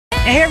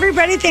Hey,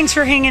 everybody. Thanks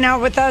for hanging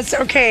out with us.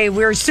 Okay,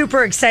 we're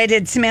super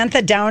excited.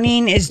 Samantha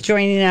Downing is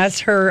joining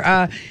us.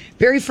 Her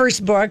very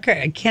first book,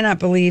 I cannot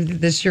believe that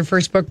this is your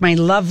first book, My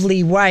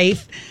Lovely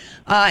Wife,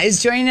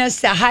 is joining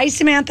us. Hi,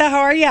 Samantha.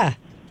 How are you?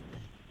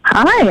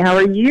 Hi, how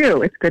are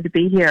you? It's good to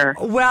be here.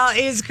 Well,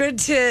 it's good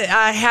to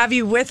have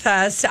you with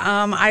us.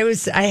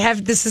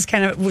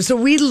 So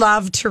we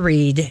love to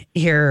read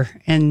here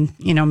in,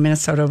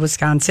 Minnesota,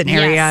 Wisconsin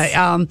area.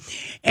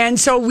 Yes. And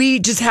so we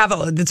just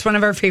it's one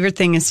of our favorite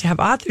things is to have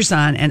authors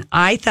on. And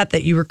I thought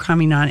that you were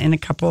coming on in a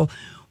couple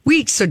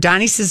weeks. So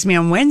Donnie says to me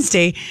on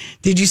Wednesday,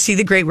 did you see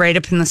the great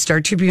write-up in the Star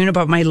Tribune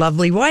about My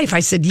Lovely Wife? I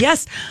said,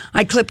 yes,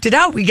 I clipped it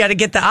out. We got to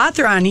get the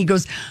author on. He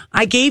goes,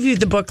 I gave you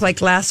the book like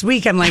last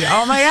week. I'm like,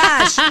 oh my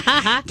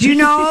gosh. Do you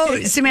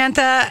know,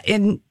 Samantha,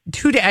 in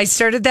 2 days, I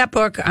started that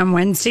book on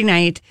Wednesday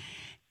night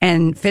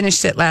and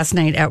finished it last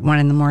night at 1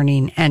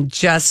 a.m. and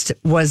just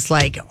was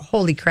like,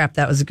 holy crap,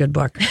 that was a good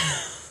book.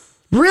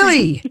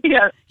 Really?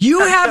 Yeah.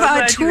 You I'm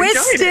have so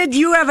glad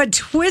you have a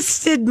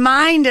twisted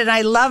mind, and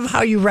I love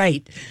how you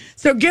write.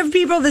 So give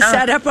people the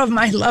setup of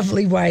My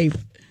Lovely Wife.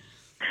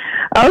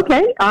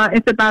 Okay.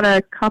 It's about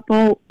a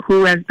couple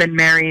who has been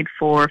married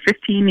for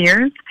 15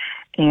 years,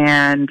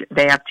 and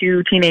they have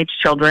 2 teenage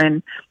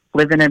children,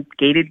 live in a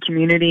gated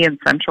community in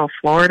Central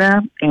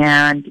Florida,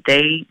 and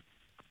they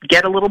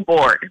get a little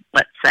bored,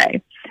 let's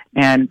say,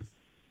 and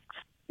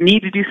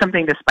need to do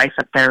something to spice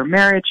up their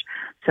marriage,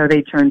 so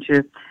they turn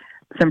to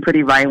some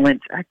pretty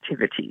violent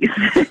activities.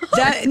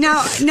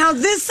 Now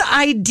this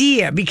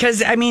idea,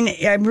 because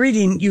I'm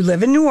reading, you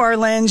live in New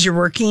Orleans, you're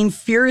working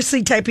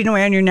furiously typing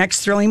away on your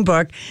next thrilling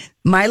book.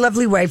 My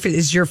Lovely Wife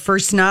is your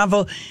first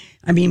novel.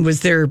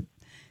 Was there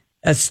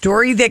a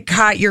story that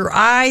caught your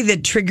eye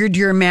that triggered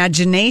your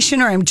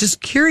imagination? Or I'm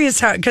just curious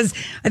because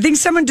I think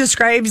someone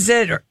describes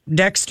it,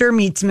 Dexter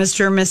meets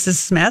Mr. and Mrs.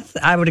 Smith.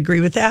 I would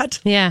agree with that.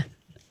 Yeah.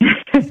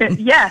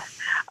 Yes.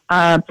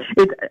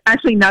 It's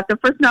actually not the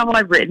first novel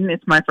I've written.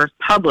 It's my first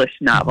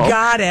published novel.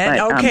 Got it.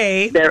 But,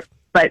 okay.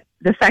 But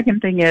the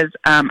second thing is,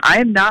 I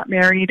am not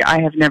married.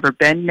 I have never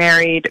been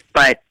married.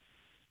 But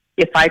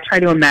if I try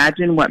to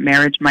imagine what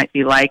marriage might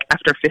be like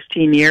after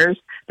 15 years,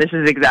 this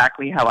is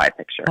exactly how I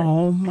picture it.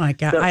 Oh, my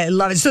God. I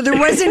love it. So there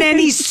wasn't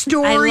any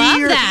story. I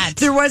love that.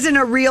 There wasn't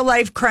a real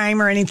life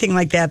crime or anything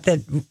like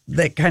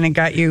that kind of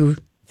got you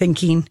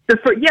thinking? The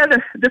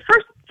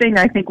first thing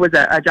I think was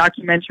a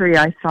documentary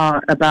I saw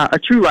about a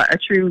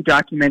true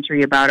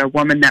documentary about a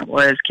woman that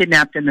was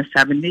kidnapped in the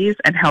 70s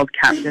and held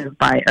captive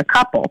by a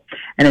couple.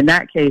 And in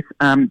that case,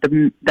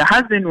 the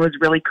husband was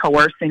really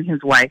coercing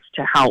his wife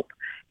to help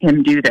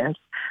him do this.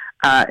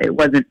 It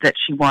wasn't that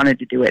she wanted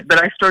to do it.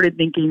 But I started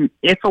thinking,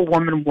 if a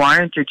woman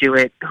wanted to do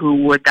it,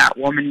 who would that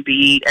woman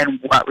be and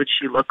what would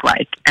she look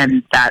like?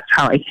 And that's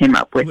how I came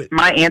up with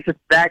my answer to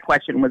that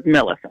question was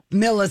Millicent.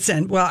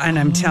 Millicent. Well, and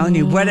I'm telling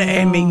you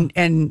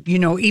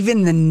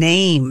even the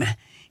name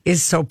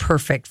is so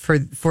perfect for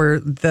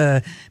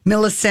the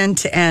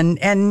Millicent. And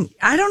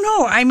I don't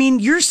know.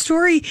 Your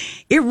story,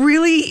 it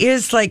really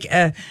is like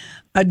a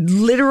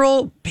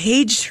literal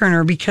page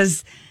turner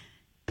because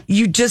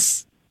you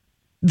just...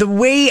 The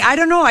way, I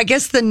don't know, I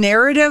guess the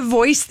narrative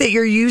voice that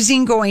you're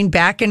using going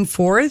back and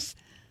forth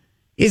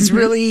is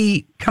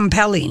really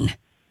compelling.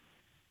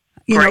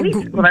 Right.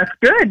 Well, that's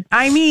good.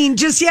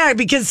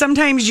 Because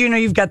sometimes,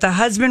 you've got the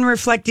husband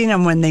reflecting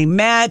on when they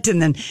met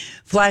and then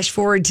flash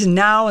forward to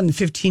now and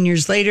 15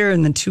 years later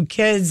and the 2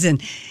 kids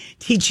and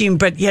teaching.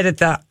 But yet at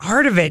the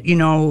heart of it,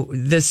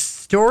 this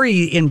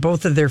story in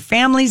both of their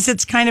families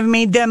that's kind of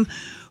made them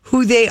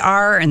who they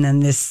are. And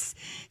then this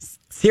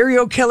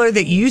serial killer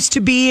that used to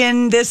be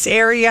in this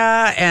area.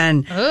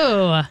 And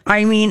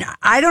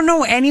I don't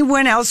know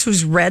anyone else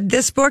who's read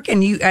this book,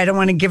 and I don't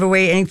want to give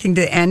away anything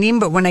to the ending,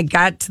 but when I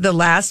got to the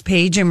last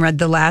page and read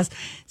the last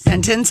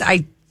sentence,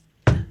 I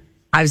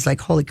was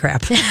like, holy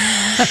crap. Okay,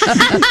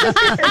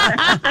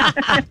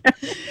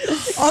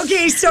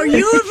 so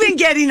you have been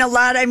getting a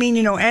lot.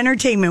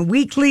 Entertainment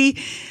Weekly,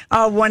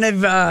 one of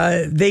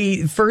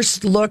the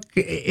first look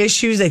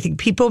issues, I think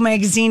People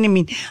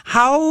Magazine.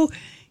 How...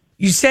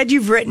 You said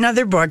you've written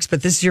other books,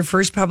 but this is your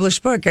first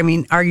published book.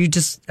 Are you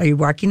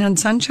walking on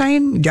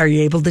sunshine? Are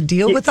you able to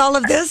deal with all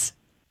of this?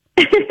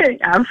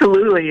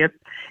 Absolutely.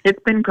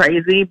 It's been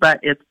crazy, but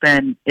it's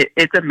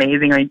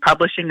amazing.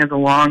 Publishing is a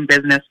long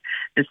business.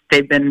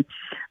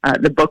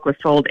 The book was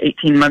sold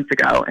 18 months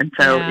ago. And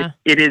so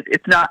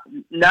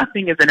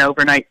nothing is an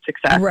overnight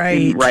success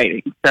in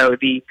writing. So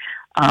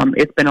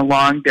it's been a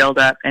long build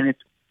up, and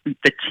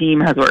the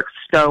team has worked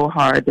so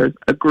hard. There's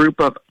a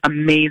group of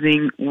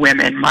amazing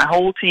women. My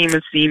whole team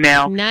is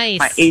female. Nice.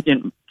 My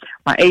agent,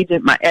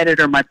 my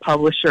editor, my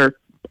publisher,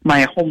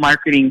 my whole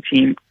marketing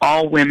team,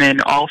 all women,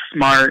 all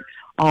smart,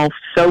 all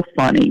so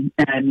funny.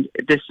 And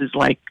this is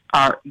like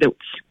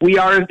we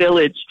are a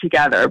village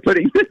together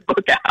putting this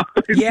book out.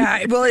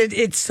 Yeah, well,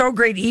 it's so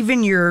great.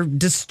 Even your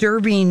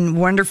disturbing,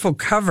 wonderful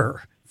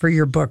cover for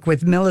your book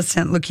with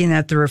Millicent looking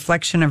at the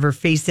reflection of her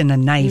face in a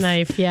knife.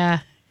 Knife,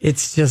 yeah.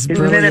 It's just Isn't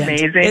brilliant. It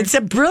amazing? It's a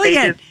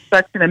brilliant. It's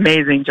such an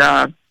amazing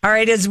job. All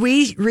right, has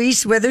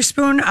Reese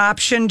Witherspoon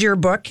optioned your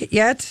book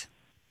yet?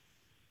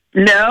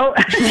 No.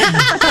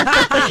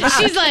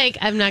 She's like,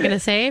 I'm not going to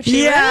say if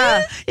she Yeah.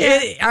 read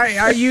it.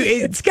 Are you?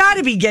 It's got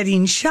to be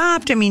getting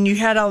shopped. I mean, you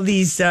had all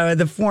these,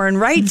 the foreign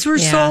rights were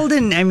Yeah. sold,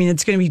 and I mean,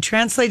 it's going to be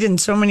translated in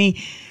so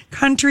many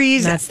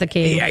countries. That's the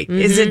key.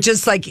 Is it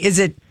just like, is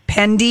it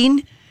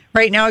pending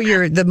right now?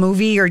 The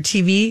movie or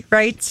TV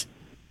rights?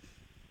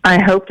 I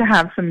hope to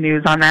have some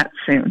news on that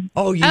soon.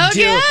 Oh, you Oh,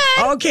 do? good.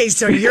 Okay,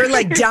 so you're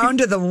like down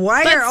to the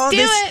wire. Let's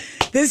do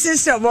it. This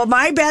is so. Well,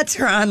 my bets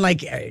are on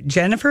like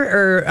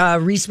Jennifer or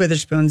Reese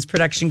Witherspoon's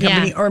production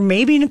company, Yeah. or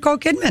maybe Nicole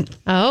Kidman.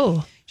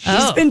 Oh.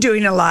 She's been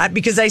doing a lot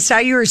because I saw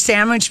you were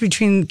sandwiched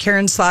between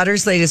Karen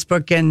Slaughter's latest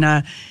book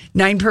and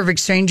Nine Perfect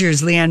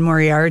Strangers, Leanne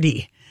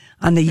Moriarty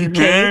on the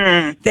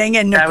UK thing.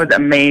 And That was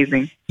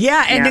amazing.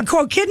 yeah, and Yeah.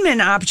 Nicole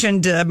Kidman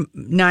optioned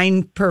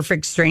Nine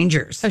Perfect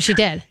Strangers. Oh, she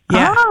did.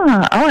 Yeah.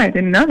 I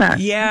didn't know that.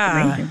 That's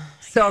Yeah. amazing.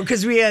 So,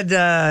 because we had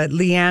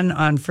Leanne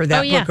on for that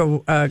Oh, yeah.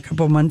 book a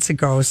couple months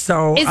ago.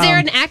 So, Is there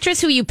an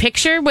actress who you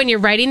picture when you're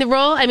writing the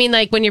role? I mean,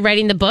 like when you're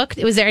writing the book,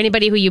 was there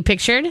anybody who you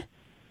pictured?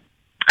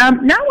 Not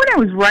when I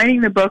was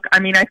writing the book. I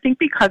mean, I think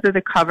because of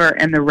the cover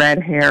and the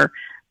red-haired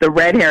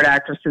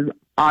actresses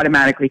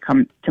automatically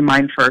come to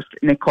mind first.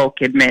 Nicole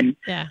Kidman,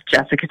 Yeah.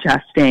 Jessica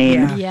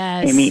Chastain,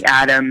 Yeah. Yes. Amy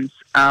Adams.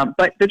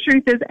 But the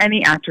truth is,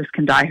 any actress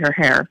can dye her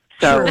hair.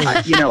 So,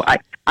 Sure.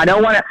 I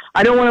don't want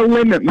to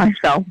limit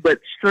myself, but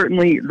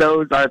certainly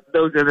those are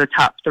the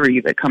top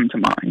three that come to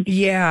mind.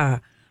 Yeah.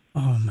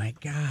 Oh my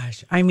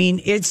gosh. I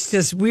mean, it's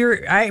just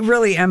I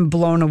really am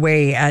blown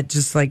away at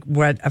just like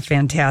what a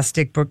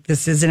fantastic book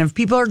this is. And if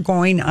people are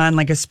going on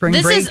like a spring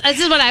This break is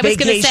what I was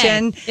going to say.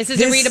 vacation, This is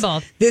a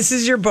readable. This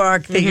is your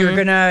book that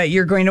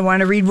you're going to want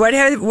to read.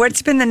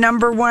 What's been the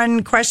number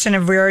one question?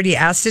 Have we already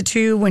asked it to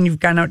you when you've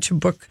gone out to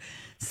book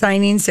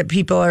signings that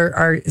people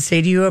are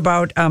say to you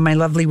about My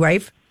Lovely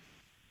Wife?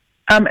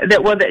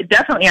 That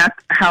definitely ask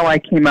how I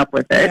came up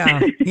with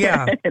it.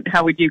 Yeah.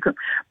 How would you?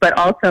 But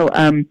also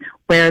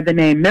where the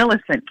name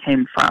Millicent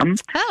came from.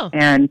 Oh.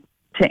 And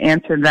to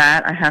answer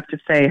that, I have to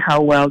say,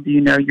 how well do you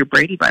know your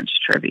Brady Bunch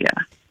trivia?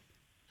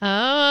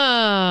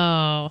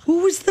 Oh.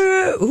 Who was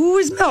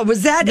Mel?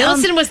 Was that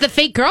Millicent was the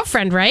fake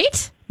girlfriend,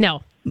 right?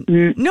 No.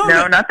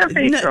 No, not the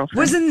fake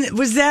girlfriend.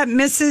 Was that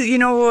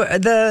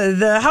Mrs.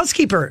 The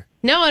housekeeper?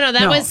 No,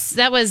 that No. was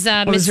What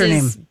Mrs. was her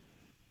name?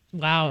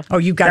 Wow. Oh,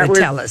 you got That to was-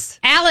 tell us.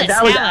 Alice.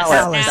 That was Alice.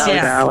 Alice. That was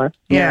yeah. Alice.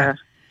 Yeah.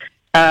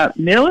 Yeah.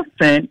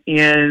 Millicent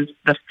is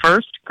the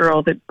first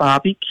girl that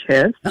Bobby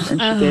kissed, and she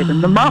gave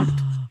him the mump.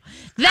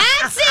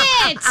 That's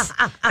it.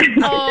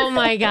 Oh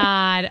my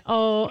God.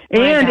 Oh. My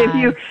And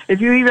God.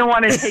 if you even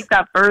want to take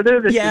that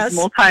further, this Yes. is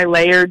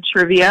multi-layered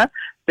trivia.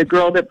 The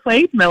girl that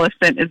played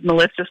Millicent is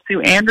Melissa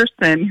Sue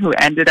Anderson, who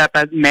ended up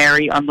as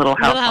Mary on Little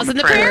House on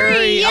the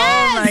Prairie.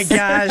 Yes. Oh my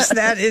gosh,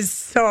 that is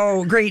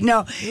so great.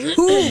 Now,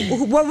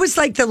 what was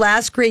like the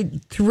last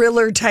great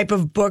thriller type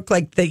of book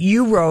like that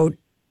you wrote?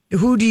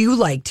 Who do you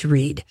like to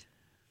read?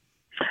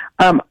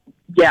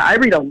 Yeah, I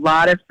read a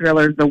lot of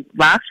thrillers. The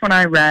last one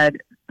I read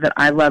that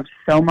I loved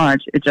so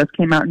much, it just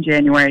came out in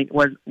January,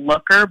 was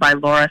Looker by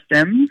Laura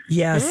Sims.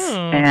 Yes.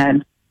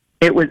 And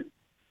it was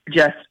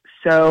just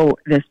so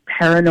this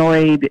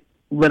paranoid,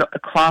 little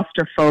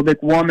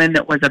claustrophobic woman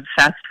that was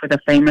obsessed with a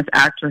famous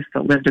actress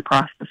that lived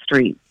across the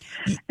street.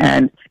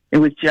 And it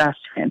was just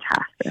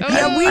fantastic. Oh,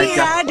 Yeah,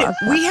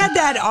 I we had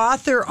that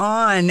author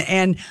on,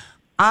 and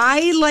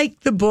I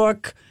liked the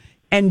book,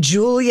 and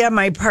Julia,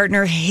 my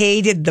partner,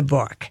 hated the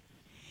book.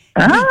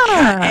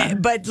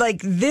 But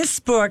like this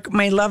book,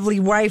 My Lovely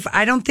Wife,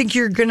 I don't think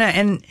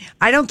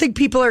I don't think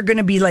people are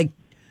gonna be like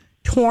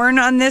torn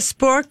on this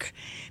book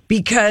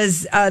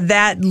because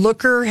that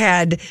Looker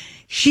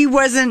she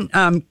wasn't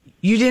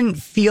you didn't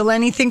feel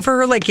anything for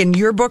her like in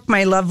your book,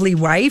 My Lovely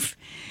Wife.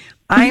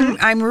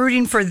 I'm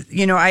rooting for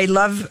I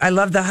love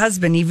the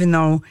husband even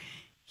though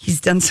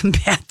he's done some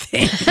bad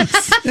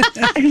things.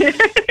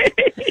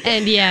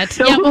 And yet.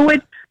 So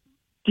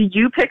do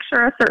you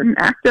picture a certain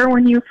actor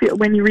when you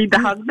read The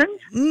Husband?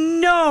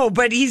 No,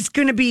 but he's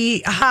going to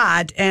be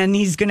hot and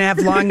he's going to have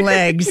long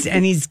legs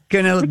and he's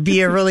going to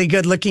be a really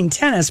good looking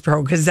tennis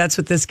pro because that's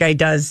what this guy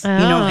does,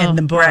 in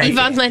the book. Right.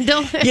 Yvonne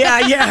Lendl.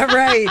 Yeah,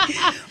 right.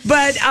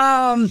 But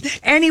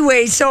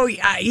anyway, so we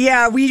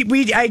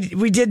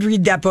did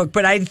read that book,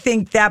 but I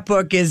think that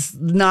book is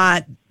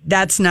not.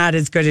 That's not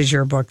as good as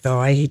your book, though.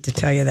 I hate to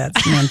tell you that,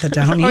 Samantha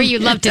Downey. Or you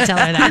love to tell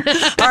her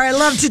that. Or I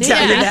love to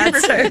tell you that.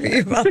 Sorry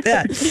about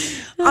that.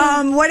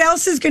 What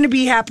else is going to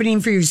be happening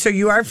for you? So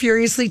you are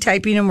furiously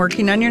typing and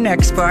working on your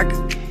next book.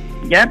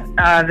 Yep.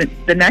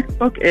 The next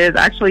book is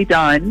actually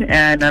done,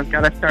 and I've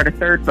got to start a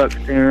third book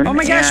soon. Oh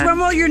my gosh, and, when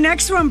will your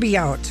next one be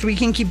out so we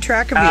can keep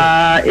track of you?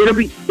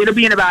 it'll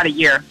be in about a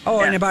year.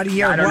 Oh, Yeah. in about a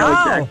year. I don't know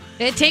Wow. exact-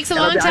 It takes a I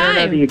long don't know the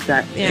time.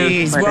 exact.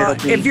 Jeez. but Well,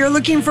 it'll be- if you're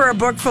looking for a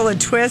book full of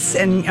twists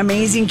and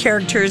amazing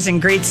characters and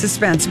great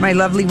suspense, My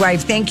Lovely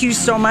Wife, thank you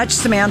so much,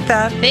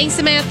 Samantha. Thanks,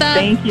 Samantha.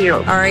 Thank you.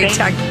 All right,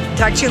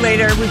 talk to you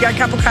later. We've got a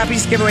couple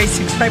copies to give away,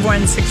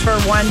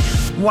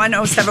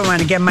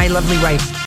 651-641-1071. Again, My Lovely Wife.